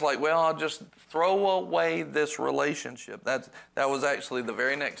 And they're just like, well, I'll just throw away this relationship. That was actually the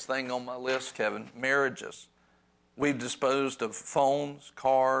very next thing on my list, Kevin, marriages. We've disposed of phones,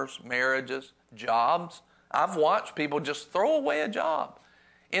 cars, marriages, jobs. I've watched people just throw away a job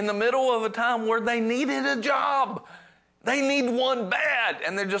in the middle of a time where they needed a job. They need one bad.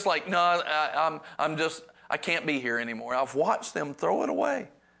 And they're just like, no, I can't be here anymore. I've watched them throw it away.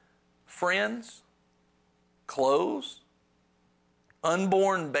 Friends, clothes,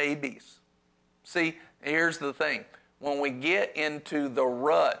 unborn babies. See, here's the thing. When we get into the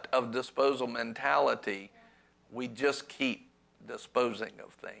rut of disposal mentality, we just keep disposing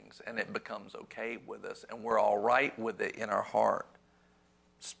of things and it becomes okay with us and we're all right with it in our heart.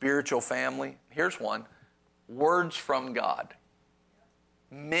 spiritual family. Here's one: words from God.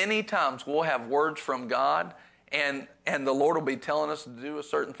 Many times we'll have words from God, and the Lord will be telling us to do a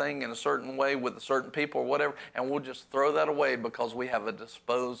certain thing in a certain way with a certain people or whatever, and we'll just throw that away because we have a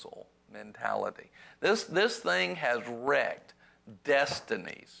disposal mentality. This thing has wrecked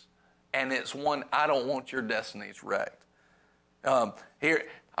destinies, and it's one, I don't want your destinies wrecked. Here,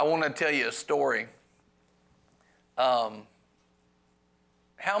 I want to tell you a story. How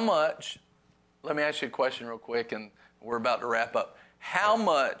much, let me ask you a question real quick, and we're about to wrap up. How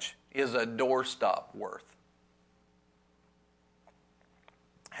much is a doorstop worth?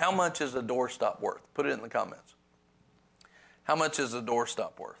 How much is a doorstop worth? Put it in the comments. How much is a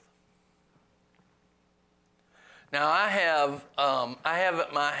doorstop worth? Now, I have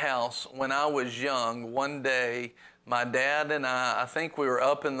at my house, when I was young, one day, my dad and I think we were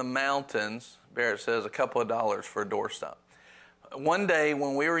up in the mountains. Barrett says a couple of dollars for a doorstop. One day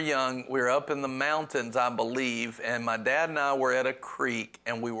when we were young, we were up in the mountains, I believe, and my dad and I were at a creek,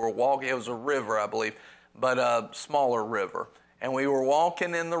 and we were walking. It was a river, I believe, but a smaller river. And we were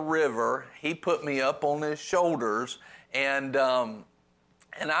walking in the river. He put me up on his shoulders, and I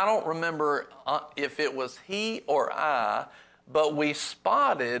don't remember if it was he or I, but we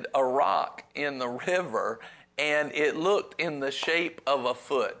spotted a rock in the river, and it looked in the shape of a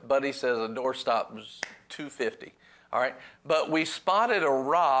foot. Buddy says a doorstop was $2.50. All right, but we spotted a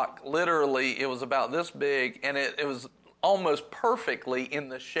rock, literally, it was about this big, and it was almost perfectly in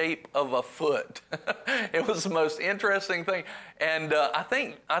the shape of a foot. It was the most interesting thing. And I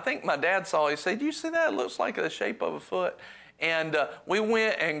think my dad saw it. He said, "Do you see that? It looks like the shape of a foot." And we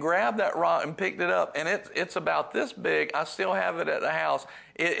went and grabbed that rock and picked it up, and it's about this big. I still have it at the house.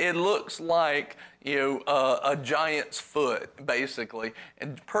 It looks like, a giant's foot, basically,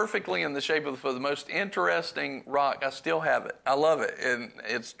 and perfectly in the shape of the foot. The most interesting rock. I still have it. I love it, and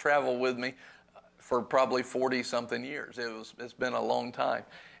it's traveled with me for probably 40-something years. It's been a long time.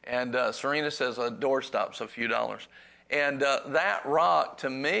 And Serena says a doorstop's a few dollars. And that rock, to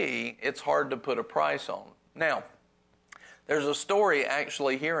me, it's hard to put a price on. Now, there's a story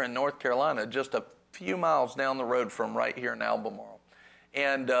actually here in North Carolina, just a few miles down the road from right here in Albemarle.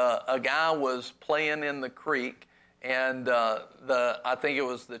 And a guy was playing in the creek, and I think it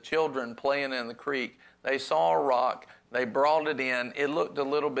was the children playing in the creek. They saw a rock. They brought it in. It looked a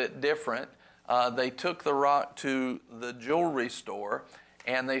little bit different. They took the rock to the jewelry store,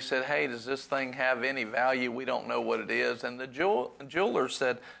 and they said, "Hey, does this thing have any value? We don't know what it is." And the jeweler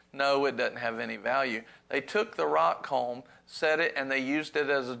said, "No, it doesn't have any value." They took the rock home, set it, and they used it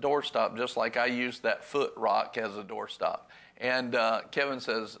as a doorstop, just like I used that foot rock as a doorstop. And Kevin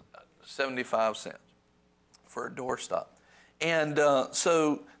says 75 cents for a doorstop. And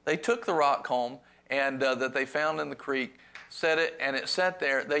so they took the rock home and that they found in the creek, set it, and it sat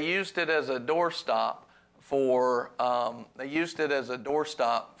there. They used it as a doorstop for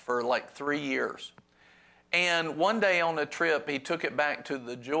like 3 years. And one day on a trip, he took it back to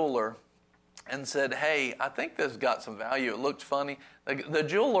the jeweler and said, "Hey, I think this got some value. It looked funny." The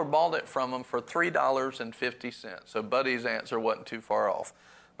jeweler bought it from him for $3.50. So Buddy's answer wasn't too far off.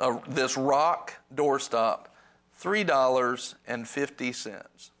 This rock doorstop,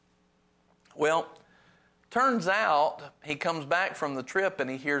 $3.50. Well, turns out he comes back from the trip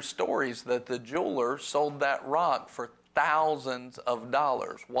and he hears stories that the jeweler sold that rock for thousands of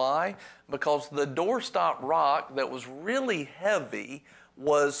dollars. Why? Because the doorstop rock that was really heavy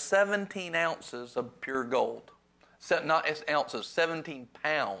was 17 ounces of pure gold. Not ounces, 17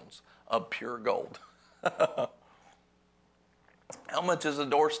 pounds of pure gold. How much is a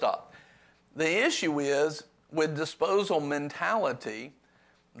doorstop? The issue is, with disposal mentality,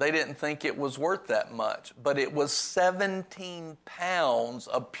 they didn't think it was worth that much. But it was 17 pounds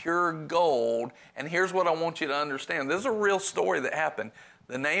of pure gold. And here's what I want you to understand. This is a real story that happened.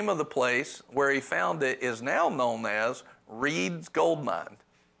 The name of the place where he found it is now known as Reed's Gold Mine,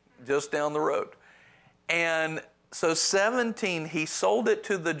 just down the road. And so he sold it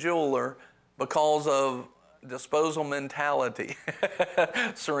to the jeweler because of disposal mentality.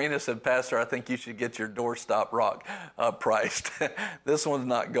 Serena said, "Pastor, I think you should get your doorstop rock priced." This one's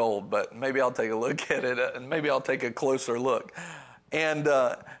not gold, but maybe I'll take a look at it, and maybe I'll take a closer look. And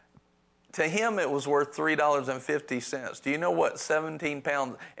to him, it was worth $3.50. Do you know what 17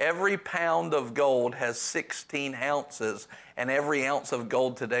 pounds? Every pound of gold has 16 ounces, and every ounce of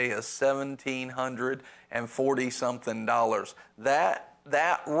gold today is $1,740-something.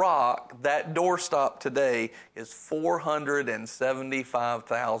 That rock, that doorstop today is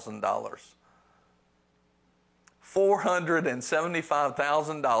 $475,000.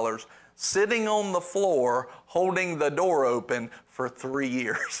 $475,000 sitting on the floor holding the door open for for 3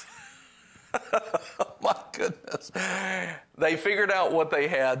 years. My goodness. They figured out what they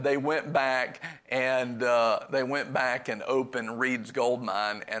had. They went back and opened Reed's Gold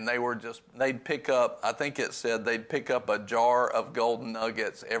Mine, and they'd pick up, I think it said they'd pick up a jar of gold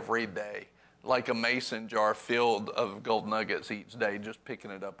nuggets every day, like a mason jar filled of gold nuggets each day, just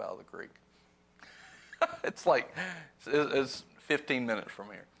picking it up out of the creek. It's 15 minutes from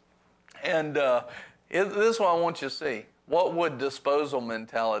here. And this is what I want you to see. What would disposal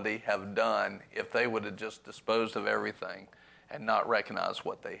mentality have done if they would have just disposed of everything and not recognized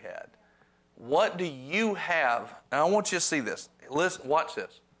what they had? What do you have? And I want you to see this. Listen, watch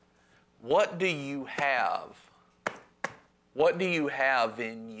this. What do you have? What do you have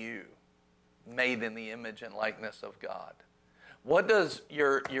in you made in the image and likeness of God? What does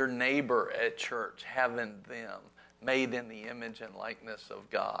your neighbor at church have in them made in the image and likeness of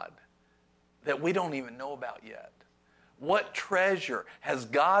God that we don't even know about yet? What treasure has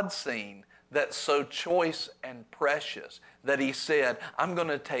God seen that's so choice and precious that he said, I'm going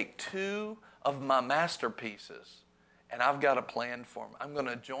to take 2 of my masterpieces and I've got a plan for them. I'm going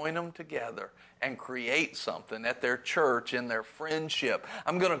to join them together and create something at their church, in their friendship.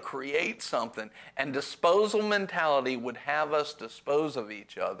 I'm going to create something. And disposal mentality would have us dispose of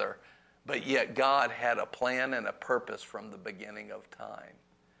each other, but yet God had a plan and a purpose from the beginning of time.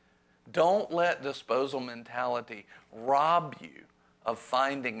 Don't let disposal mentality rob you of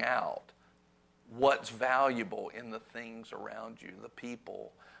finding out what's valuable in the things around you, the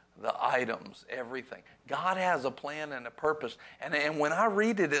people, the items, everything. God has a plan and a purpose. And when I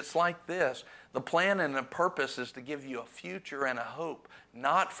read it, it's like this. The plan and the purpose is to give you a future and a hope,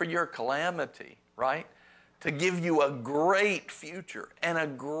 not for your calamity, right? To give you a great future and a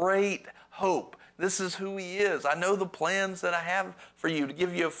great hope. This is who he is. I know the plans that I have for you, to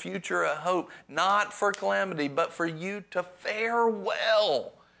give you a future, a hope, not for calamity, but for you to fare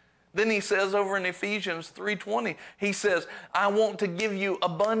well. Then he says over in Ephesians 3:20, he says, I want to give you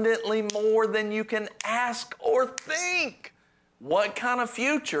abundantly more than you can ask or think. What kind of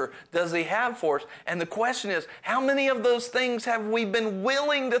future does he have for us? And the question is, how many of those things have we been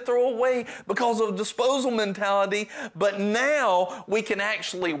willing to throw away because of disposal mentality, but now we can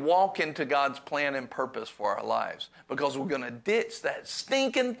actually walk into God's plan and purpose for our lives because we're going to ditch that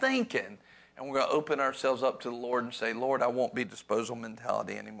stinking thinking and we're going to open ourselves up to the Lord and say, Lord, I won't be disposal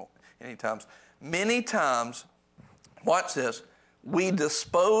mentality anymore. Many times, watch this, we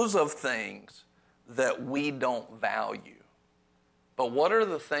dispose of things that we don't value. But what are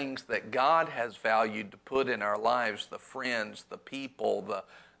the things that God has valued to put in our lives, the friends, the people,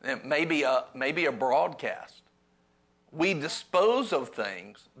 maybe a broadcast? We dispose of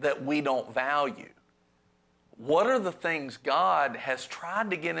things that we don't value. What are the things God has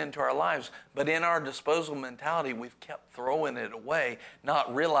tried to get into our lives, but in our disposal mentality, we've kept throwing it away,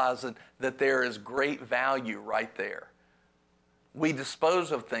 not realizing that there is great value right there. We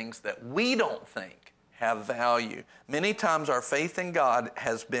dispose of things that we don't think have value. Many times our faith in God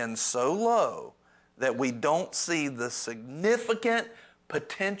has been so low that we don't see the significant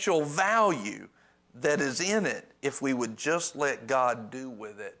potential value that is in it if we would just let God do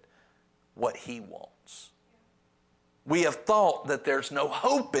with it what he wants. We have thought that there's no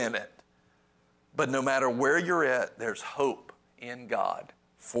hope in it, but no matter where you're at, there's hope in God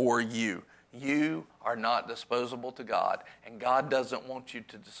for you. You are not disposable to God, and God doesn't want you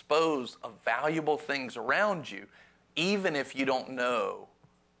to dispose of valuable things around you, even if you don't know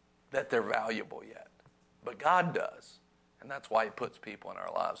that they're valuable yet. But God does, and that's why he puts people in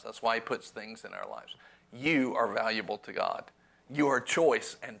our lives. That's why he puts things in our lives. You are valuable to God. You are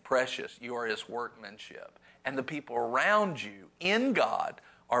choice and precious. You are his workmanship. And the people around you in God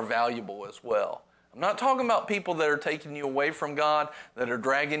are valuable as well. I'm not talking about people that are taking you away from God, that are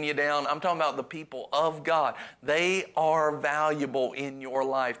dragging you down. I'm talking about the people of God. They are valuable in your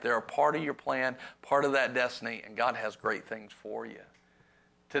life. They're a part of your plan, part of that destiny, and God has great things for you.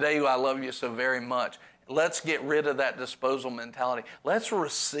 Today, I love you so very much. Let's get rid of that disposal mentality. Let's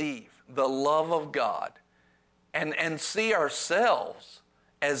receive the love of God and see ourselves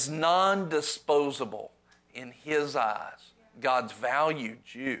as non-disposable in his eyes. God's valued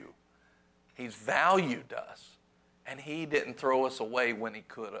you. He's valued us, and he didn't throw us away when he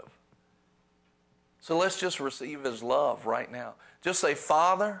could have. So let's just receive his love right now. Just say,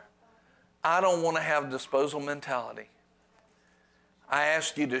 Father, I don't want to have disposal mentality. I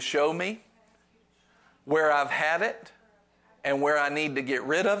ask you to show me where I've had it and where I need to get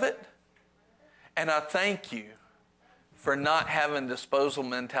rid of it. And I thank you for not having disposal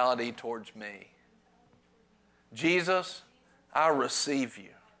mentality towards me. Jesus, I receive you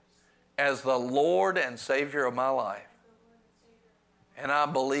as the Lord and Savior of my life. and I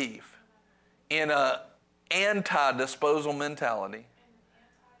believe in an anti-disposal mentality.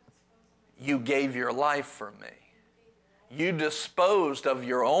 You gave your life for me. You disposed of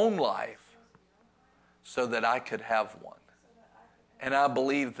your own life so that I could have one. And I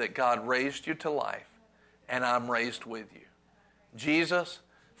believe that God raised you to life, and I'm raised with you. Jesus,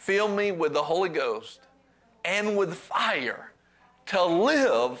 fill me with the Holy Ghost and with fire to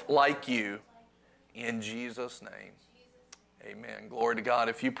live like you. In Jesus' name, amen. Glory to God.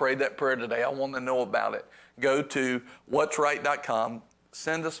 If you prayed that prayer today, I want to know about it. Go to whatsright.com,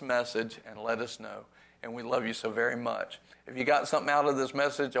 send us a message, and let us know. And we love you so very much. If you got something out of this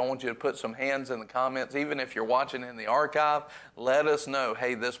message, I want you to put some hands in the comments. Even if you're watching in the archive, let us know,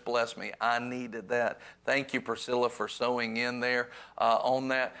 hey, this blessed me. I needed that. Thank you, Priscilla, for sewing in there on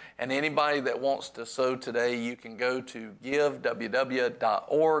that. And anybody that wants to sow today, you can go to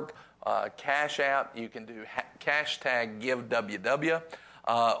giveww.org, Cash App. You can do hashtag GiveWW.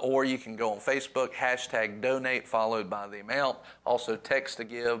 Or you can go on Facebook, hashtag donate, followed by the amount. Also text to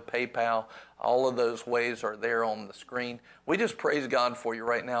give, PayPal. All of those ways are there on the screen. We just praise God for you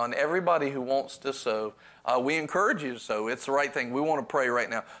right now. And everybody who wants to sow, we encourage you to sow. It's the right thing. We want to pray right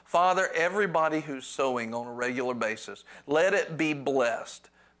now. Father, everybody who's sowing on a regular basis, let it be blessed,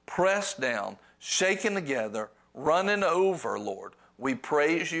 pressed down, shaken together, running over, Lord. We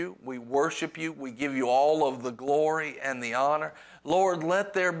praise you, we worship you, we give you all of the glory and the honor. Lord,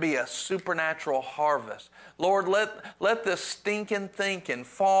 let there be a supernatural harvest. Lord, let this stinking thinking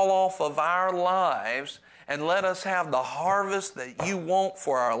fall off of our lives and let us have the harvest that you want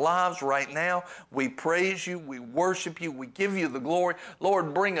for our lives right now. We praise you, we worship you, we give you the glory.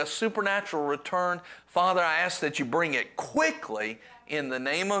 Lord, bring a supernatural return. Father, I ask that you bring it quickly in the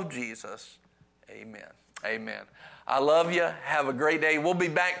name of Jesus. Amen. Amen. I love you. Have a great day. We'll be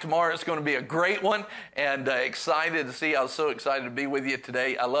back tomorrow. It's going to be a great one, and excited to see. I was so excited to be with you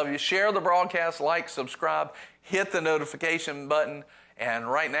today. I love you. Share the broadcast, like, subscribe, hit the notification button. And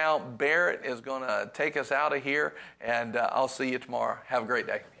right now, Barrett is going to take us out of here, and I'll see you tomorrow. Have a great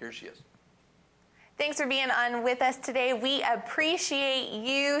day. Here she is. Thanks for being on with us today. We appreciate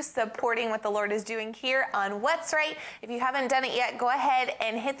you supporting what the Lord is doing here on What's Right. If you haven't done it yet, go ahead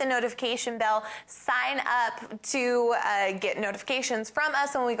and hit the notification bell. Sign up to get notifications from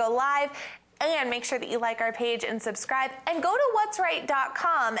us when we go live. And make sure that you like our page and subscribe. And go to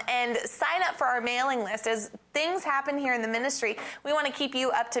whatsright.com and sign up for our mailing list. As things happen here in the ministry, we want to keep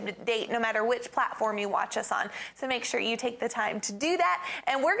you up to date no matter which platform you watch us on. So make sure you take the time to do that.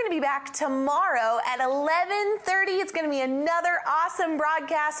 And we're going to be back tomorrow at 11:30. It's going to be another awesome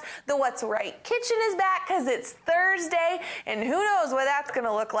broadcast. The What's Right Kitchen is back because it's Thursday. And who knows what that's going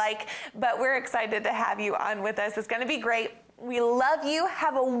to look like. But we're excited to have you on with us. It's going to be great. We love you.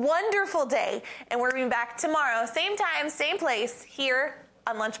 Have a wonderful day. And we're going to be back tomorrow, same time, same place, here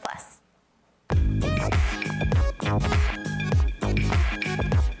on Lunch Plus.